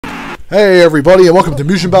Hey everybody, and welcome to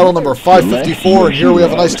Mugen Battle number 554, and here we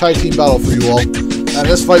have a nice tag team battle for you all. And in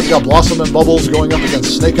this fight we got Blossom and Bubbles going up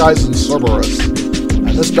against Snake Eyes and Cerberus. And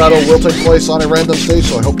this battle will take place on a random stage,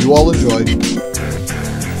 so I hope you all enjoy.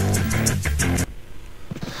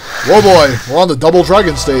 Whoa boy, we're on the double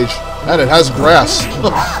dragon stage, and it has grass.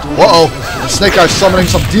 Uh-oh, and Snake Eyes summoning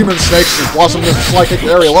some demon snakes as Blossom gets a sly kick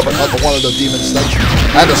aerial uppercut to one of the demon snakes,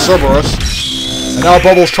 and the Cerberus. And now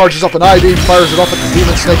Bubbles charges up an I-beam, fires it up at the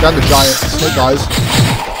demon snake and the giant Snake Eyes.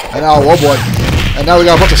 And now, oh boy. And now we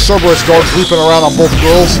got a bunch of Cerberus dogs leaping around on both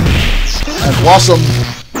girls. And Blossom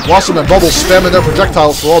and Bubbles spamming their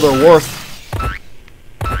projectiles for all they're worth.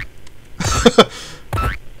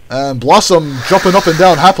 And Blossom jumping up and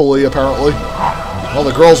down happily, apparently. Well,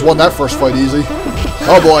 the girls won that first fight easy.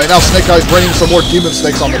 Oh boy, now Snake Eyes raining some more demon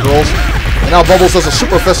snakes on the girls. And now Bubbles does a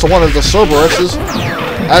super fist to one of the Cerberuses.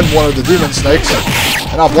 And one of the demon snakes.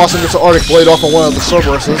 And now Blossom gets an Arctic Blade off of one of the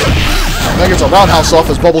Cerberuses. And then gets a roundhouse off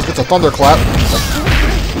as Bubbles gets a thunderclap.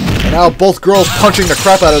 And now both girls punching the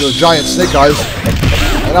crap out of the giant Snake Eyes.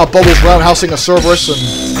 And now Bubbles roundhousing a Cerberus and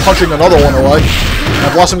punching another one away.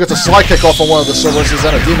 And Blossom gets a sly kick off of one of the Cerberuses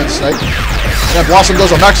and a demon snake. And then Blossom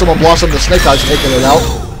does a maximum Blossom, the Snake Eyes taking it out.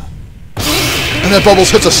 And then Bubbles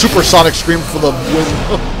hits a supersonic scream for the win.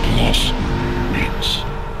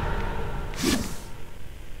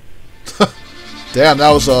 Damn,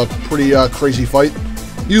 that was a pretty crazy fight.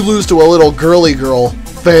 You lose to a little girly girl.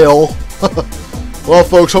 Fail. Well,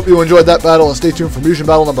 folks, hope you enjoyed that battle, and stay tuned for Mugen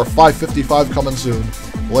Battle number 555 coming soon.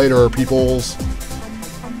 Later, peoples.